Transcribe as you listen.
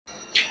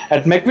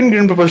At Mecwin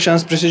Green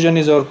Propulsions, precision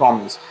is our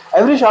promise.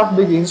 Every shaft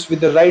begins with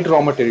the right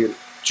raw material,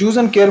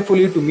 chosen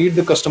carefully to meet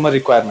the customer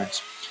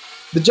requirements.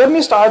 The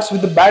journey starts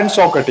with the band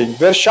saw cutting,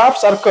 where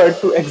shafts are cut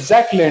to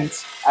exact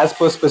lengths as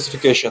per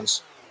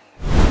specifications.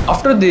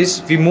 After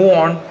this, we move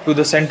on to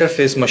the center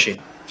face machine,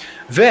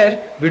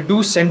 where we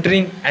do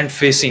centering and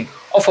facing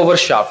of our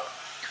shaft.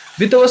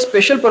 With our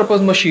special purpose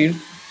machine,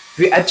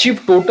 we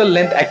achieve total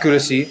length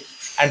accuracy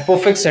and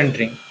perfect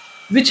centering,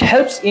 which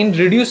helps in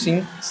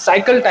reducing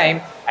cycle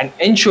time and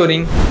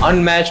ensuring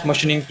unmatched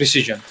machining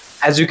precision.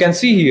 As you can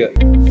see here.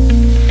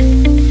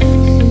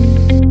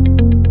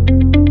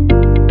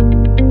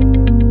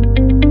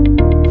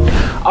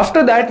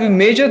 After that, we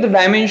measure the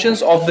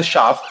dimensions of the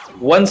shaft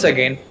once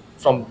again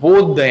from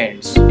both the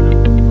ends.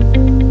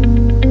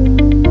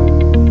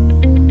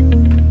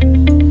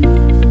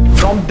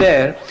 From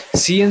there,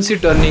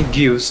 CNC Turning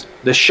gives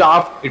the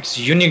shaft its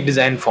unique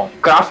design form,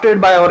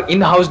 crafted by our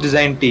in-house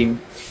design team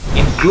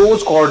in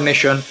close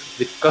coordination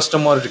with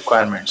customer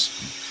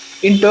requirements.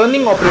 In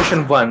Turning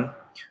Operation 1,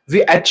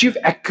 we achieve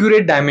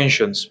accurate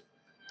dimensions,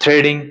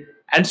 threading,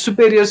 and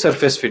superior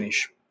surface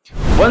finish.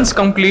 Once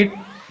complete,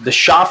 the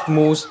shaft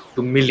moves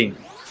to milling,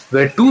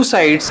 where two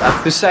sides are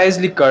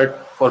precisely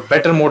cut for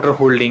better motor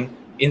holding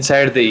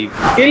inside the eave.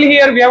 Till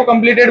here we have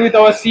completed with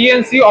our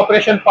CNC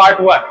operation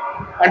part 1,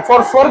 and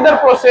for further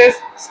process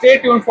stay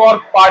tuned for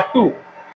part 2.